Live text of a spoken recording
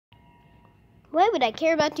Why would I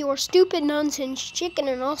care about your stupid nonsense chicken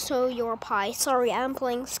and also your pie? Sorry, I'm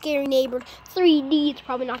playing Scary Neighbor 3D. It's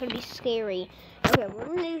probably not going to be scary. Okay, we're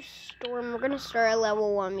going to do Storm. We're going to start at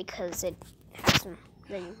level 1 because it has some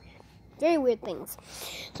very weird things.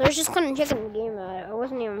 So I was just kind of checking the game out. I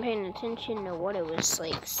wasn't even paying attention to what it was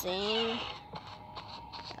like saying.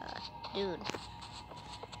 Dude.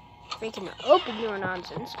 Freaking open your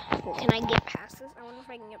nonsense. Well, can I get past this? I wonder if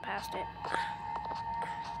I can get past it.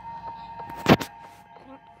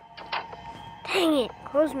 Dang it,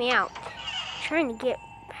 close me out. I'm trying to get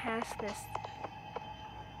past this.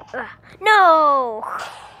 Ugh. No!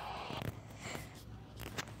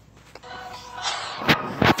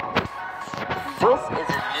 This is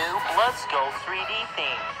a new Blood Skull 3D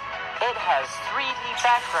theme. It has 3D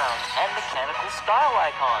background and mechanical style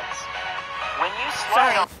icons. When you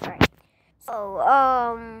slide on...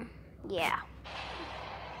 Oh, yeah.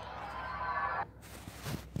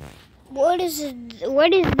 What is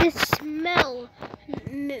this smell?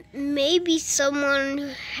 Maybe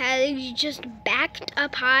someone has just backed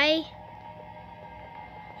up high.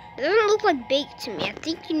 It doesn't look like baked to me. I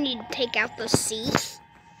think you need to take out the seats.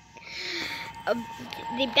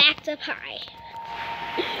 They backed up high.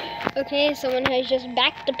 Okay, someone has just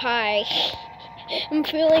backed up high. I'm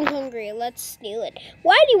feeling hungry. Let's steal it.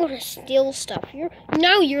 Why do you want to steal stuff? You're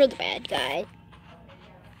the bad guy.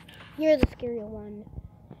 You're the scary one.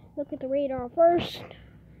 Look at the radar first.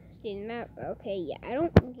 See the map. Okay, yeah, I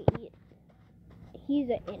don't think he's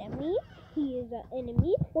an enemy. He is an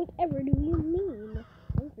enemy. Whatever do you mean?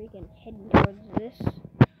 I'm freaking heading towards this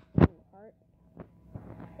part.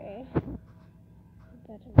 Okay.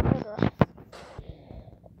 That's a murder.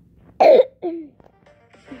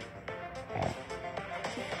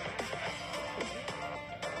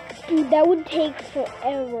 Dude, that would take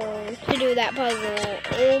forever to do that puzzle.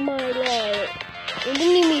 Oh my lord. It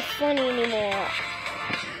didn't even be funny anymore.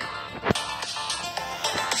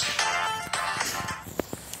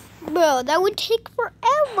 Bro, that would take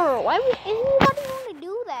forever. Why would anybody want to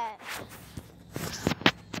do that?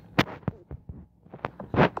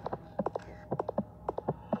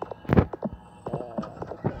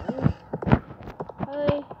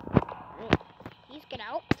 Please get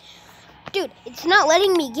out. Dude, it's not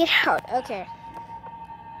letting me get out. Okay.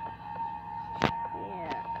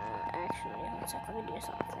 Let me do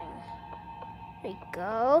something. There we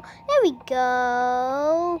go. There we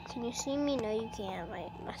go. Can you see me? No, you can't.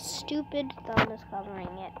 My stupid thumb is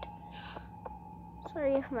covering it.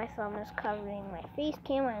 Sorry if my thumb is covering my face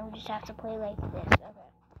cam. I would just have to play like this. Okay.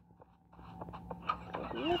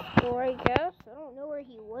 Open this door, I guess. I don't know where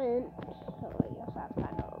he went. So I guess that's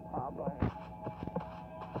kind of a problem.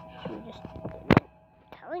 She was just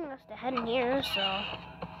telling us to head in here, so...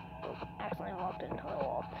 Oh, accidentally walked into the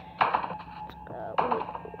wall.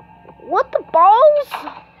 What the balls?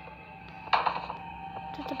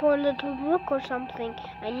 Just a poor little rook or something.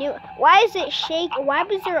 I knew. Why is it shake? Why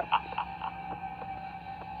was there?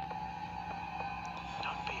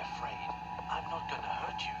 Don't be afraid. I'm not going to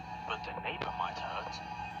hurt you, but the neighbor might hurt.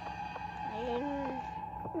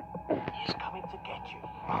 He's coming to get you.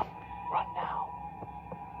 Run now.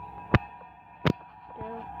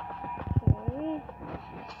 Okay.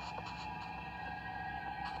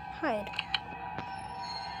 Hide.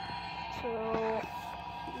 So,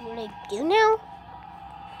 what do I do now?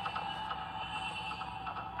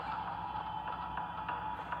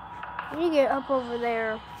 I need to get up over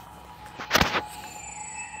there.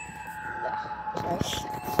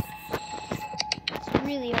 It's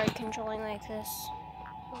really hard controlling like this.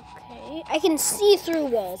 Okay, I can see through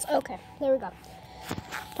walls. Okay, there we go.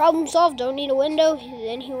 Problem solved. Don't need a window.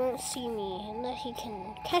 Then he won't see me unless he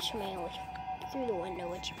can catch me through the window,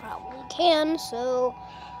 which he probably can. So.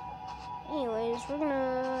 Anyways,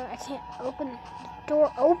 I can't open the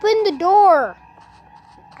door. Open the door!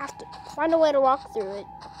 I have to find a way to walk through it.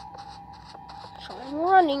 So I'm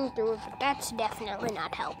running through it, but that's definitely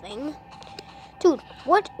not helping. Dude,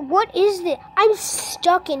 what is this? I'm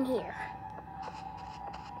stuck in here.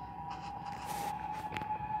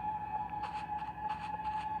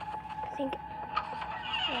 I think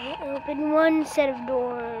I opened one set of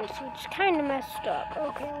doors, which is kind of messed up.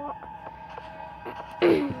 Okay, well.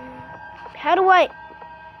 How do I...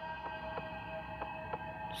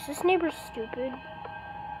 Is this neighbor stupid?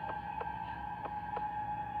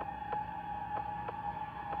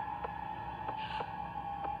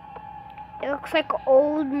 It looks like an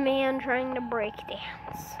old man trying to break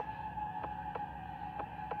dance.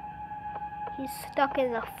 He's stuck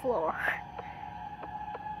in the floor.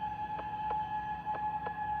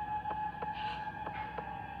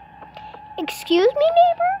 Excuse me,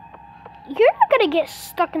 neighbor? you're not gonna get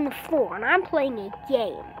stuck in the floor, and I'm playing a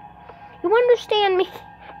game. You understand me?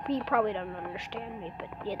 You probably don't understand me,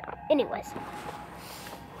 but you know. Anyways.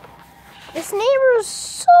 This neighbor is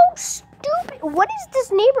so stupid. What is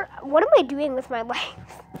this neighbor? What am I doing with my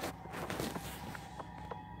life?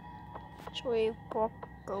 Should we walk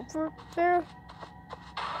over there?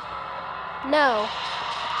 No.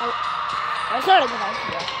 That's not a good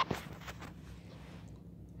idea.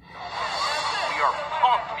 We are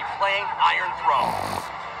pumped to be playing Iron Throne.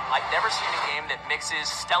 I've never seen a game that mixes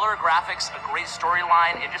stellar graphics, a great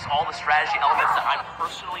storyline, and just all the strategy elements that I'm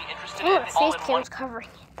personally interested in. All Face in one. cam's covering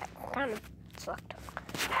it. That kind of sucked.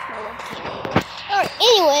 Alright,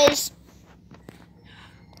 anyways.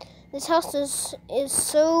 This house is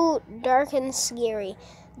so dark and scary.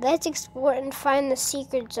 Let's explore and find the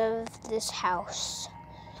secrets of this house.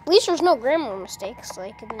 At least there's no grammar mistakes,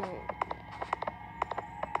 like in the...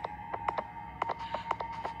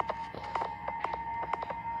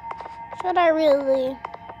 Should I really?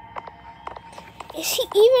 Is he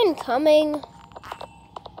even coming?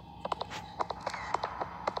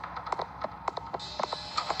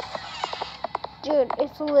 Dude,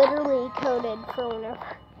 it's literally coded for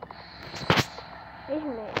whenever. Wait a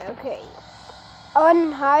minute, okay.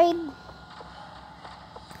 Unhide.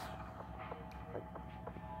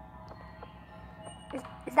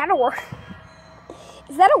 Is that a word?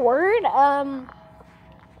 Is that a word?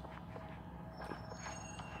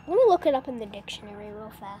 Let me look it up in the dictionary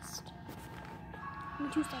real fast. Give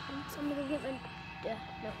me 2 seconds. I'm gonna get my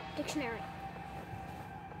dictionary.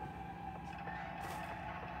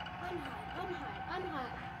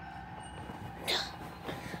 Unhide.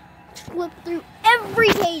 Flip through every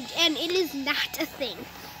page, and it is not a thing.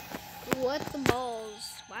 What the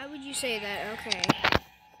balls? Why would you say that? Okay.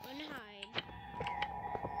 Unhide.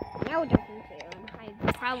 Now it doesn't say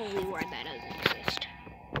unhide. Probably a word that doesn't exist.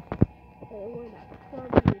 Or a word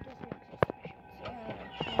that probably doesn't exist.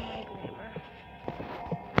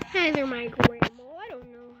 Either my grandma. I don't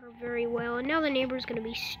know her very well, and now the neighbor's gonna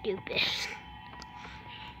be stupid.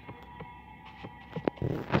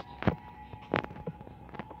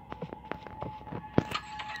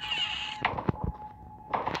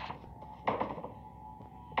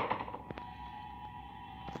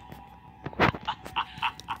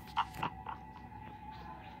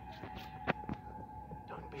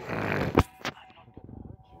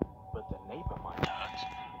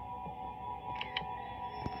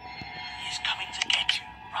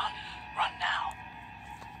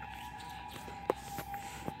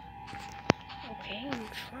 I'm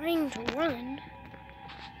trying to run.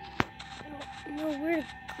 I don't know where to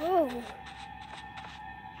go.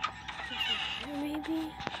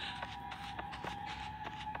 Maybe.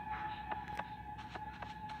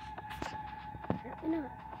 Apparently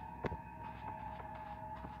not.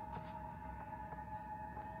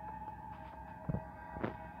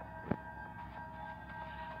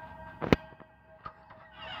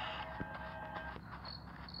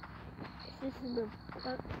 This is the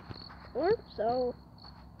or so.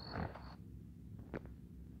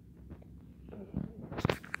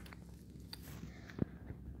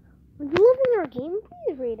 Are you loving our game?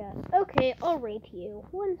 Please rate us. Okay, I'll rate you.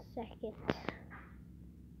 1 second.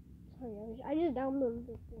 Sorry, I just downloaded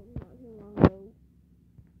this one not too long ago.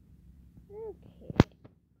 Okay,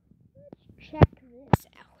 let's check this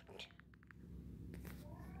out.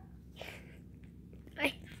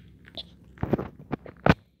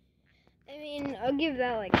 I mean, I'll give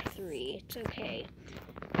that like 3. It's okay.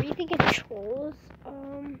 What do you think of Trolls? I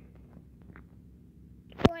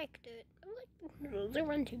liked it. I liked the noodles. They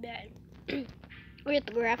weren't too bad. Look at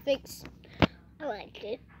the graphics. I liked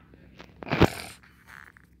it.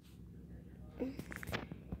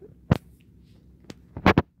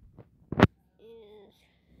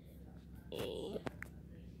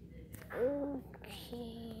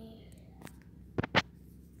 Okay.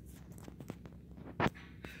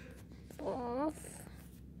 Off.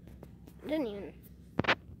 Didn't even.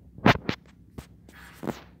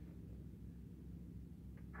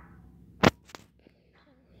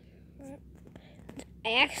 I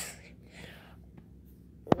actually.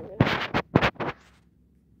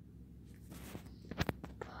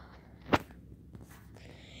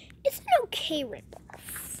 It's an okay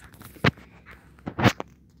ripoff.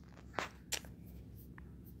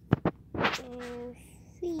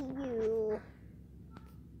 See you.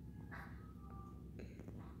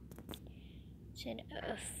 Said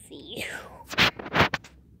a few.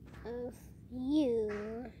 A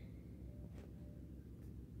few.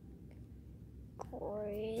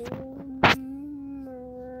 Kramer.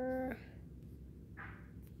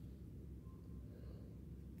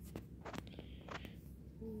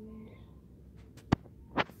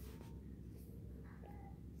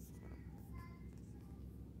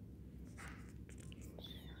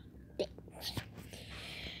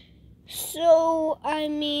 So, I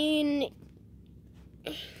mean,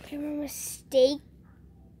 there were mistakes.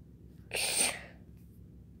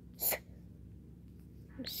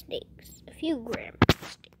 A few gram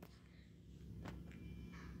mistakes.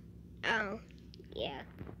 Oh, yeah,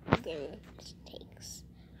 gram mistakes.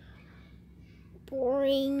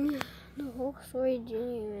 Boring. The whole story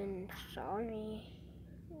didn't even sorry.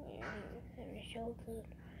 Yeah, it was so good.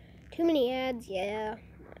 Too many ads, yeah.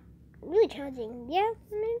 Really challenging. Yeah,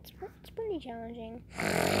 I mean, it's pretty challenging.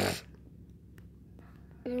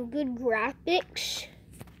 And good graphics.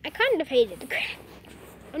 I kind of hated the graphics.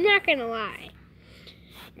 I'm not gonna lie.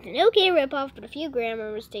 It's an okay ripoff, but a few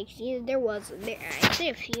grammar mistakes. Yeah, I'd say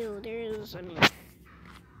a few. There's, I mean,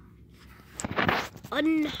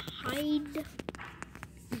 unhide,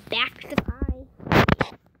 back to pie.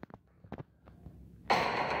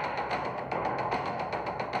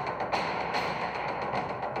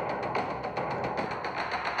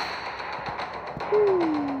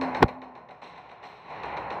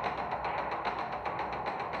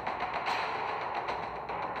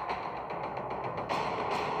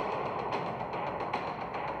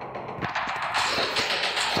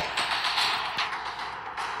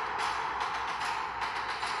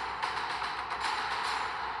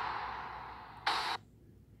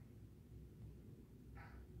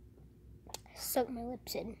 Suck my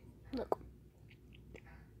lips in. Look.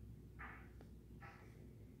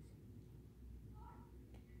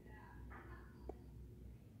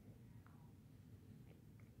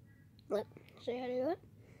 Look. See how to do it?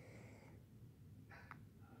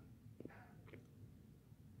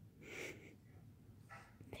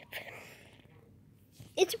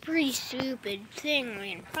 It's a pretty stupid thing,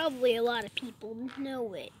 and probably a lot of people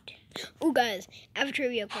know it. Oh, guys, I have a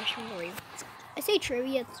trivia question for you. I say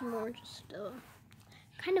trivia, it's more just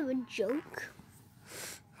kind of a joke.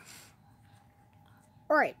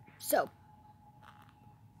 Alright, so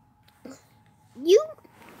you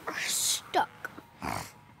are stuck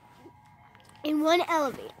in one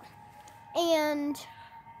elevator, and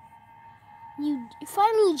you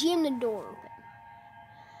finally jam the door open,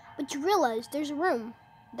 but you realize there's a room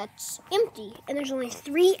that's empty, and there's only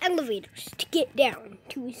 3 elevators to get down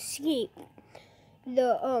to escape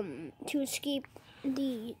the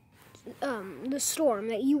storm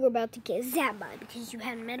that you were about to get zapped by because you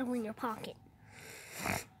had metal in your pocket.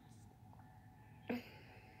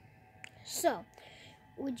 So,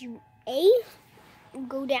 would you A,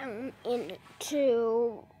 go down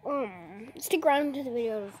into stick around to the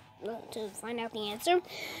video to find out the answer?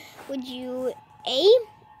 Would you A,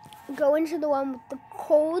 go into the one with the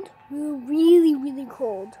cold, really, really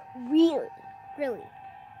cold, really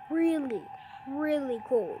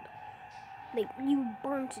cold, like you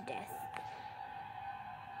burn to death?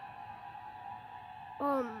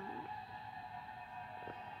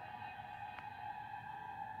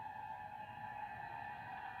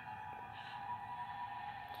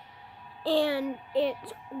 And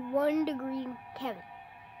it's 1 degree Kelvin.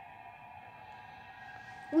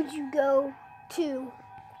 Would you go to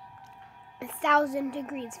 1,000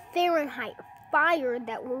 degrees Fahrenheit fire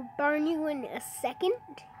that will burn you in a second?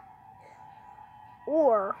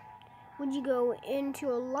 Or would you go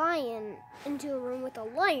into a room with a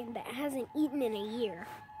lion that hasn't eaten in a year?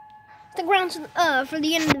 Stick around for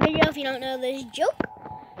the end of the video if you don't know this joke.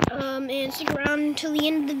 And stick around until the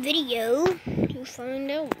end of the video to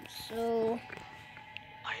find out. So,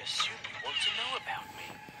 I assume you want to know about me.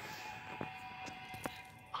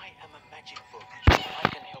 I am a magic book. I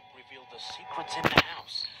can help reveal the secrets in the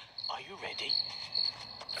house. Are you ready?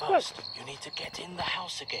 First, you need to get in the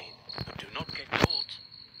house again, but do not get caught.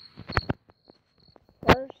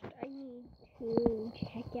 First, I need to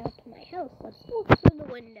check out my house. Let's look through the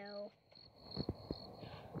window.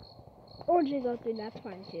 Or just go through, that's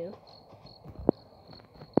fine too.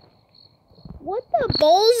 What the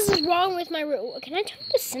balls is wrong with my room? Can I turn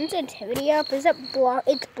the sensitivity up? Is that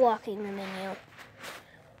it's blocking the menu.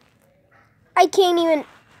 I can't even...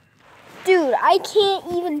 Dude, I can't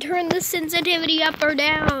even turn the sensitivity up or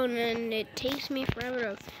down, and it takes me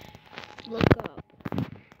forever to look up.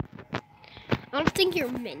 I don't think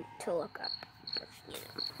you're meant to look up. But,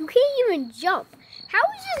 you can't even jump. How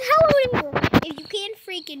is this Halloween if you can't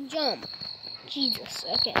freaking jump? Jesus,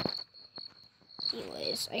 okay.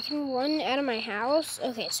 Anyways, I can run out of my house.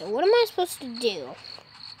 Okay, so what am I supposed to do?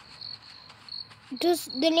 Does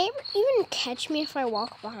the neighbor even catch me if I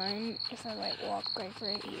walk behind? If I walk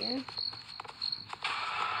right here?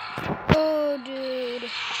 Oh, dude.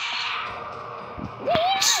 Did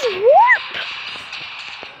he just warp?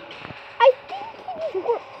 I think he just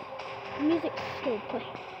warped. Music's still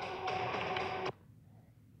playing.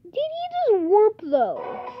 Did he just warp though?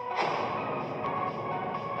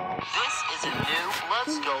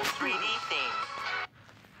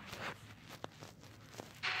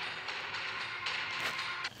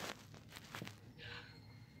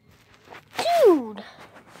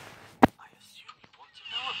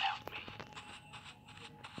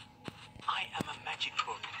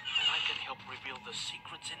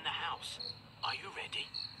 secrets in the house. Are you ready?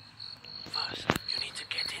 First, you need to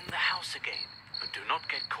get in the house again, but do not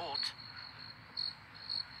get caught.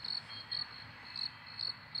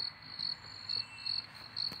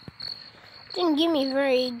 Didn't give me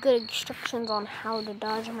very good instructions on how to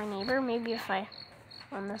dodge my neighbor. Maybe if I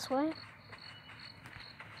run this way.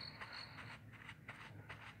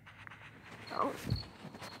 Oh.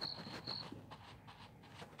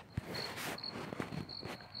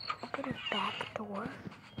 Open a back door.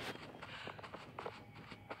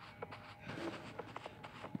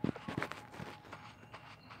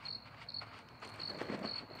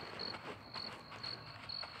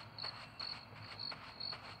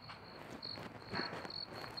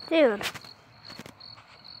 Dude.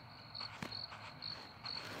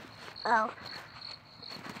 Oh.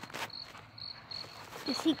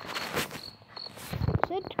 Is he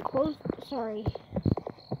said to close? Sorry.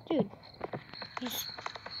 Dude. He's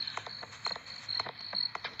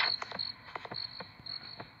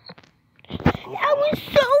that was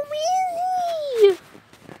so easy!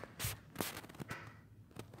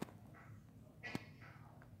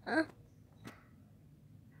 Huh?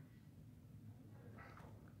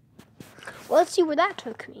 Well, let's see where that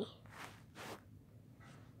took me.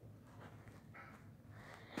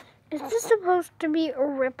 Is this supposed to be a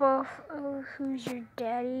ripoff of Who's Your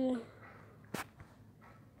Daddy?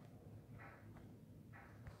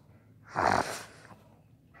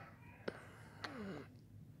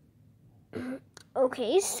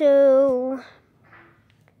 Okay, so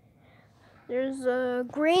there's a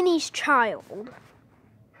Granny's child.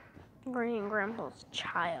 Granny and Grandpa's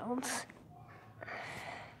child.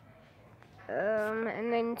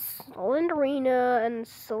 And then Slenderina and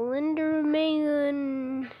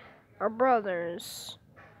Slenderman are brothers.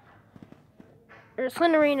 Or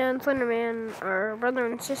Slenderina and Slenderman are brother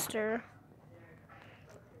and sister.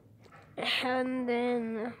 And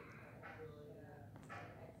then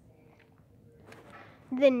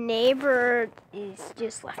the neighbor is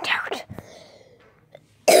just left out.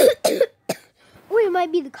 Or it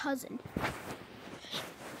might be the cousin.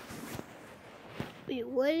 Wait,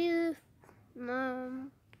 what if... I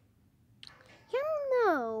don't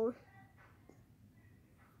know.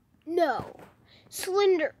 No.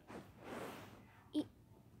 Slender. He's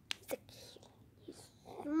a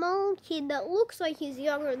small kid that looks like he's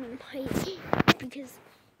younger than my age. Because,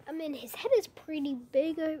 I mean, his head is pretty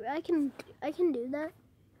big. I can do that.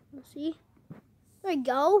 Let's see. There we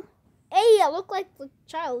go. Hey, I look like the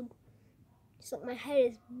child. So my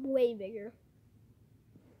head is way bigger.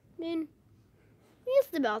 I mean,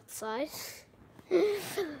 it's about the size.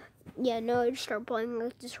 Yeah, no, I just start playing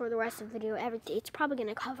like this for the rest of the video. Everything. It's probably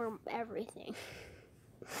gonna cover everything.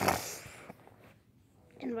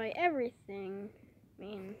 And by everything, I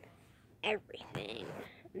mean everything.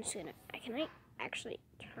 I'm just gonna. Can I actually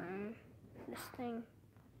turn this thing?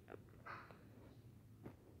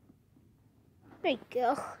 There you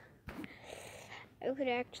go. I could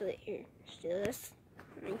actually here. Let's do this.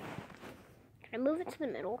 Can I move it to the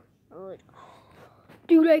middle? Oh,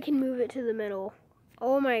 dude, I can move it to the middle.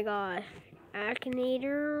 Oh my god.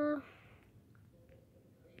 Akinator.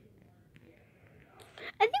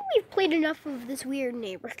 I think we've played enough of this weird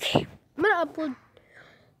neighbor game. I'm gonna upload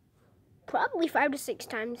probably 5 to 6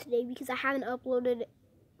 times today because I haven't uploaded.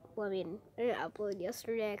 Well, I mean, I didn't upload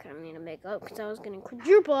yesterday. I kind of need to make up because I was gonna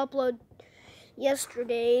quadruple upload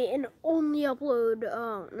yesterday and only upload,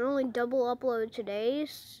 only double upload today.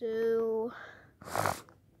 So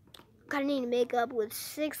kind of need to make up with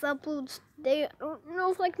 6 uploads today. I don't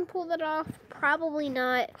know if I can pull that off. Probably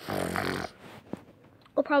not.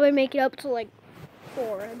 I'll probably make it up to like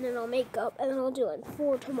 4, and then I'll make up, and then I'll do like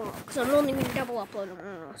 4 tomorrow, because I'm only going to double upload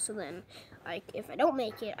tomorrow. So then, if I don't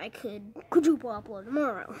make it, I could quadruple upload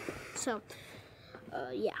tomorrow. So,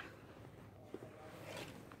 yeah.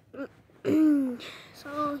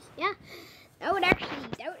 So yeah, that's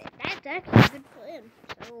actually a good plan.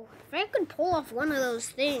 So if I could pull off one of those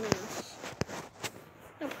things,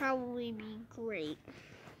 that'd probably be great.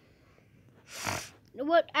 You know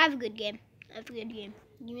what? I have a good game.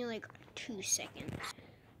 Give me like 2 seconds.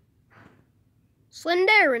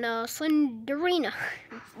 Slenderina.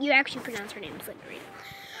 You actually pronounce her name Slenderina.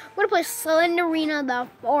 I'm gonna play Slenderina the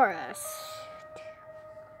Forest.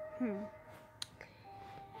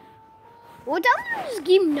 Well, downloaded this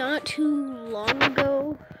game not too long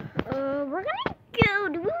ago. We're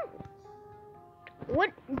gonna go.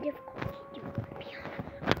 What difficulty do we want to be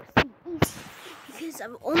on? Easy, because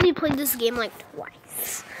I've only played this game like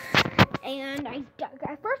twice. And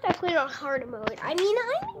at first I played on hard mode. I mean,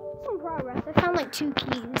 I made some progress. I found like 2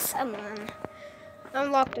 keys, and then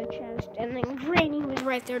unlocked the chest, and then Granny was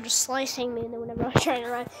right there just slicing me, and then whenever I was trying to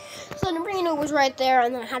run, Slenderino was right there,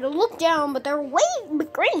 and then I had to look down, but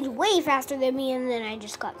Granny's way faster than me, and then I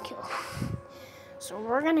just got killed. So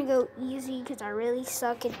we're gonna go easy, because I really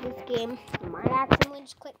suck at this game. I might accidentally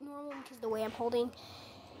just click normal, because the way I'm holding.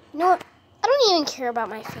 You know what? I don't even care about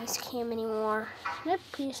my face cam anymore. Can I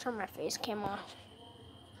please turn my face cam off?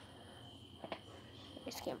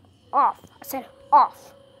 Face cam off. I said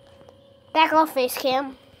off. Back off, face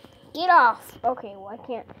cam. Get off. Okay, well, I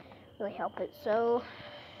can't really help it, so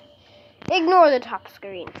ignore the top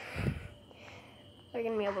screen. What you're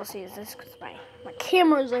going to be able to see is this, because my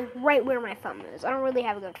camera is like right where my thumb is. I don't really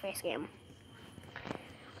have a good face cam.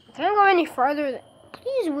 I can't go any farther.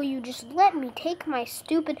 Please, will you just let me take my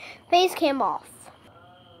stupid face cam off?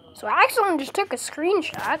 So I actually just took a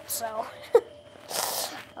screenshot, so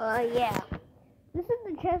yeah. This is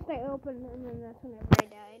the chest I opened, and then that's whenever I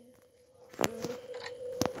died.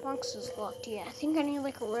 Box is locked. Yeah, I think I need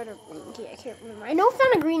like a red or green key. I can't remember. I know I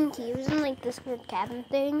found a green key. It was in like this weird cabin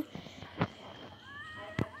thing.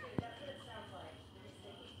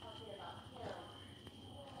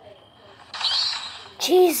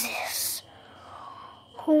 Jesus.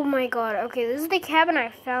 Oh my god. Okay, this is the cabin I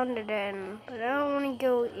found it in. But I don't want to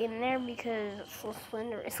go in there because it's so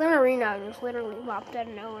slender. Slenderino just literally popped out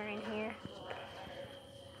of nowhere in here.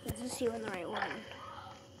 Let's just see when the right one.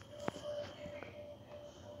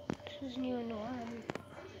 This is new and one.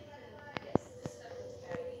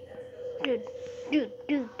 Dude.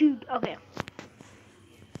 Okay.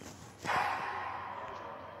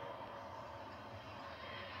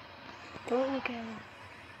 Don't look at her.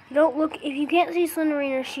 Don't look. If you can't see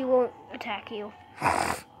Slenderino, she won't attack you.